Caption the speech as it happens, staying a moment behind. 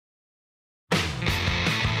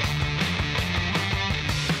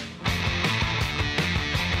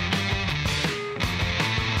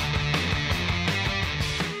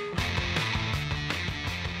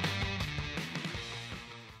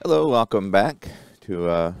Hello, welcome back to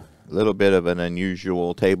a little bit of an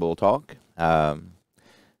unusual table talk. Some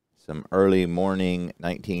early morning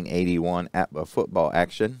 1981 APBA football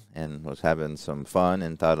action, and was having some fun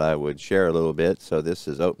and thought I would share a little bit. So this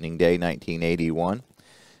is opening day 1981.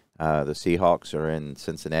 The Seahawks are in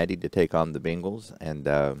Cincinnati to take on the Bengals, and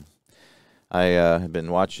I have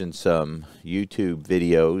been watching some YouTube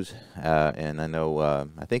videos, and I know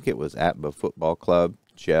I think it was APBA Football Club.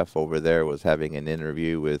 Jeff over there was having an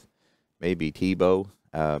interview with maybe Tebow,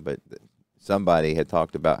 but somebody had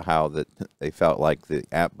talked about how that they felt like the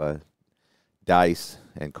APBA dice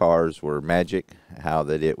and cars were magic, how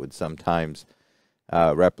that it would sometimes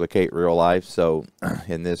replicate real life. So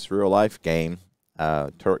in this real life game,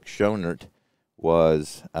 Turk Schonert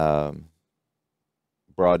was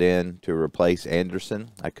brought in to replace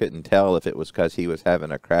Anderson. I couldn't tell if it was because he was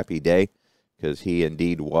having a crappy day, because he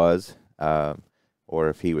indeed was, or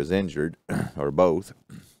if he was injured, or both.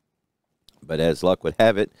 But as luck would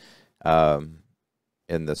have it,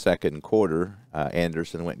 in the second quarter,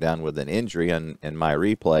 Anderson went down with an injury in my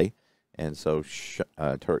replay, and so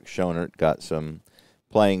Turk Schonert got some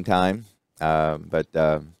playing time. And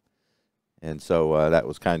so that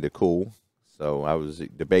was kind of cool. So I was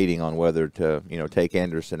debating on whether to, take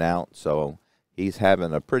Anderson out. So he's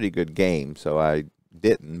having a pretty good game, so I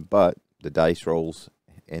didn't, but the dice rolls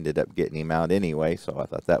ended up getting him out anyway, so I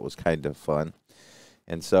thought that was kind of fun.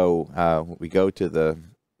 And so we go to the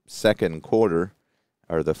second quarter,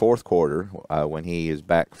 or the fourth quarter, when he is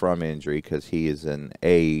back from injury, because he is an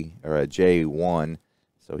A or a J1,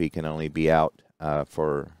 so he can only be out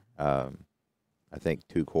for I think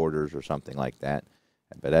 2 quarters or something like that.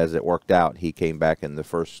 But as it worked out, he came back in the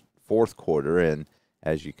fourth quarter, and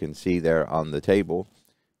as you can see there on the table,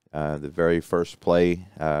 the very first play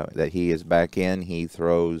that he is back in, he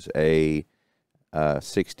throws a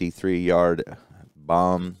 63-yard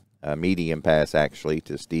bomb, medium pass actually,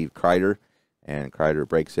 to Steve Kreider, and Kreider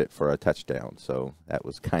breaks it for a touchdown. So that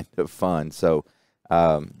was kind of fun. So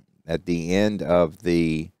at the end of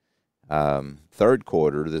the third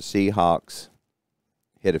quarter, the Seahawks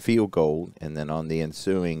hit a field goal, and then on the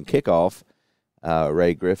ensuing kickoff,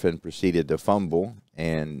 Ray Griffin proceeded to fumble,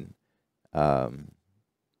 and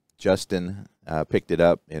Justin picked it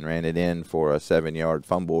up and ran it in for a 7-yard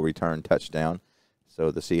fumble return touchdown.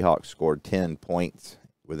 So the Seahawks scored 10 points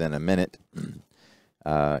within a minute,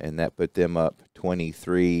 and that put them up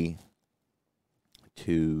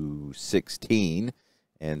 23-16.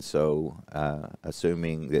 And so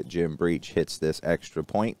assuming that Jim Breach hits this extra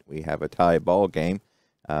point, we have a tie ball game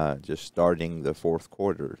just starting the fourth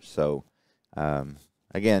quarter. So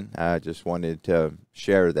again, I just wanted to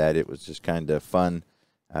share that. It was just kind of fun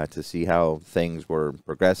to see how things were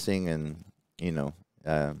progressing. And,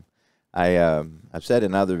 I've said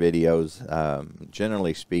in other videos,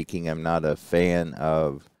 generally speaking, I'm not a fan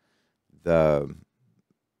of the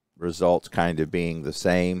results kind of being the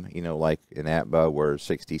same, like in APBA where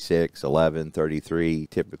 66, 11, 33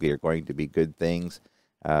 typically are going to be good things.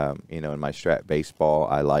 In my strat baseball,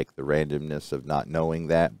 I like the randomness of not knowing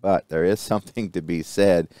that, but there is something to be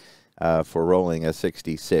said for rolling a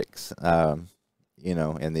 66.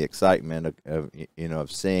 And the excitement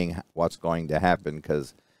of seeing what's going to happen,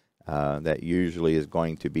 because that usually is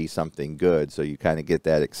going to be something good. So you kind of get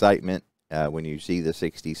that excitement when you see the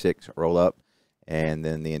 66 roll up, and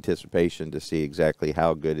then the anticipation to see exactly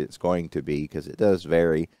how good it's going to be, because it does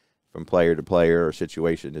vary from player to player or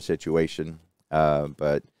situation to situation.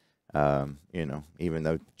 But even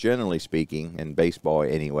though generally speaking, in baseball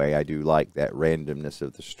anyway, I do like that randomness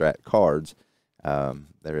of the strat cards,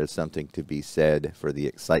 there is something to be said for the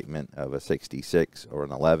excitement of a 66 or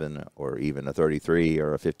an 11 or even a 33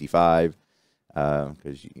 or a 55,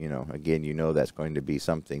 because, again, that's going to be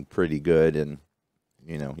something pretty good, and,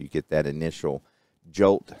 you get that initial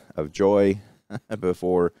jolt of joy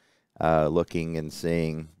before looking and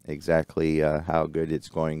seeing exactly how good it's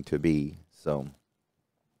going to be. So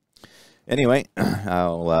anyway,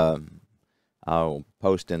 I'll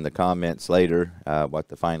post in the comments later what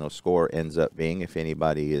the final score ends up being if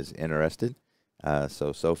anybody is interested.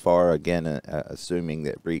 So far, again, assuming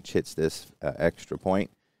that Breach hits this extra point,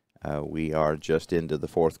 we are just into the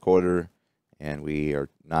fourth quarter, and we are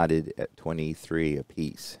knotted at 23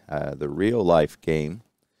 apiece. The real life game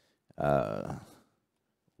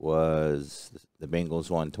was the Bengals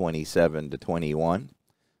won 27-21.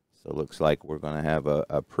 So it looks like we're going to have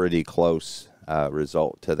a pretty close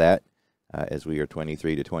result to that, as we are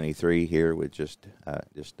 23-23 here with just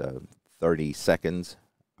 30 seconds,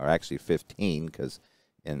 or actually 15, because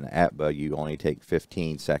in APBA you only take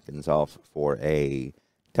 15 seconds off for a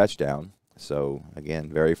touchdown. So again,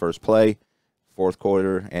 very first play, fourth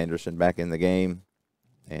quarter, Anderson back in the game,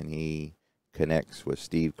 and he connects with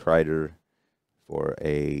Steve Kreider for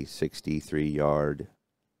a 63-yard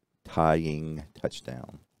tying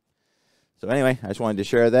touchdown. So anyway, I just wanted to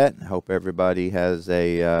share that. I hope everybody has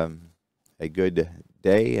a good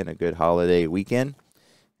day and a good holiday weekend,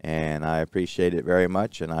 and I appreciate it very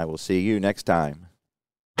much, and I will see you next time.